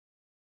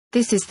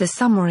This is the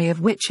summary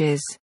of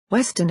Witches,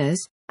 Westerners,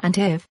 and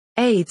HIV,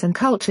 AIDS and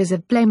Cultures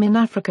of Blame in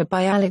Africa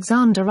by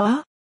Alexander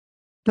R.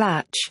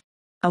 dlach.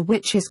 A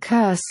Witch's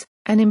Curse,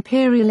 an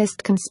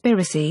Imperialist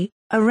Conspiracy,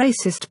 a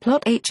Racist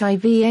Plot.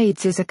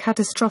 HIV/AIDS is a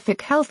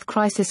catastrophic health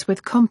crisis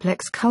with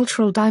complex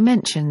cultural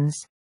dimensions.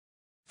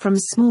 From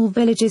small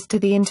villages to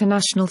the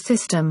international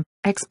system,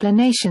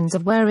 explanations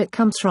of where it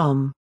comes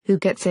from, who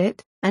gets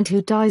it, and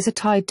who dies are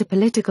tied to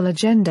political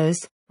agendas,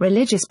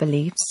 religious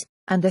beliefs,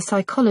 and the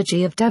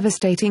psychology of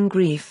devastating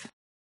grief.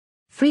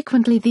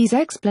 Frequently these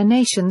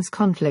explanations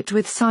conflict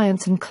with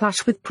science and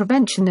clash with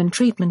prevention and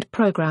treatment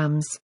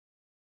programs.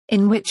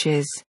 In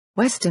Witches,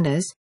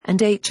 Westerners, and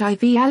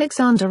HIV,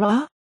 Alexander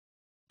R.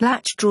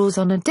 dlach draws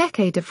on a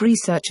decade of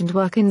research and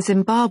work in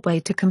Zimbabwe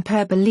to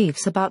compare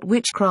beliefs about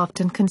witchcraft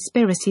and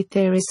conspiracy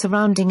theories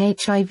surrounding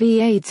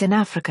HIV/AIDS in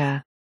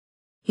Africa.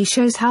 He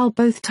shows how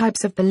both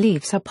types of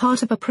beliefs are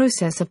part of a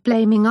process of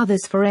blaming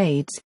others for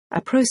AIDS, a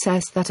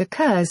process that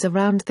occurs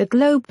around the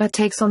globe but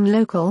takes on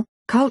local,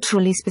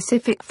 culturally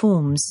specific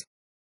forms.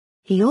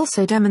 He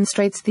also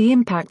demonstrates the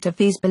impact of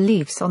these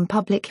beliefs on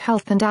public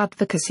health and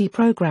advocacy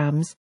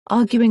programs,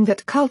 arguing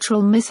that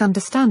cultural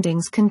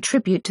misunderstandings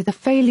contribute to the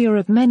failure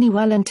of many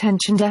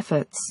well-intentioned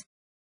efforts.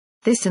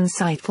 This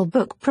insightful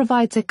book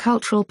provides a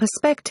cultural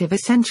perspective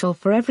essential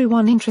for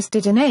everyone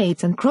interested in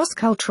AIDS and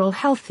cross-cultural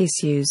health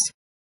issues.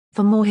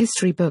 For more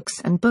history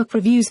books and book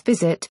reviews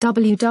visit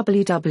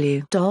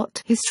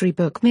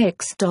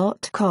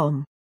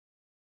www.historybookmix.com.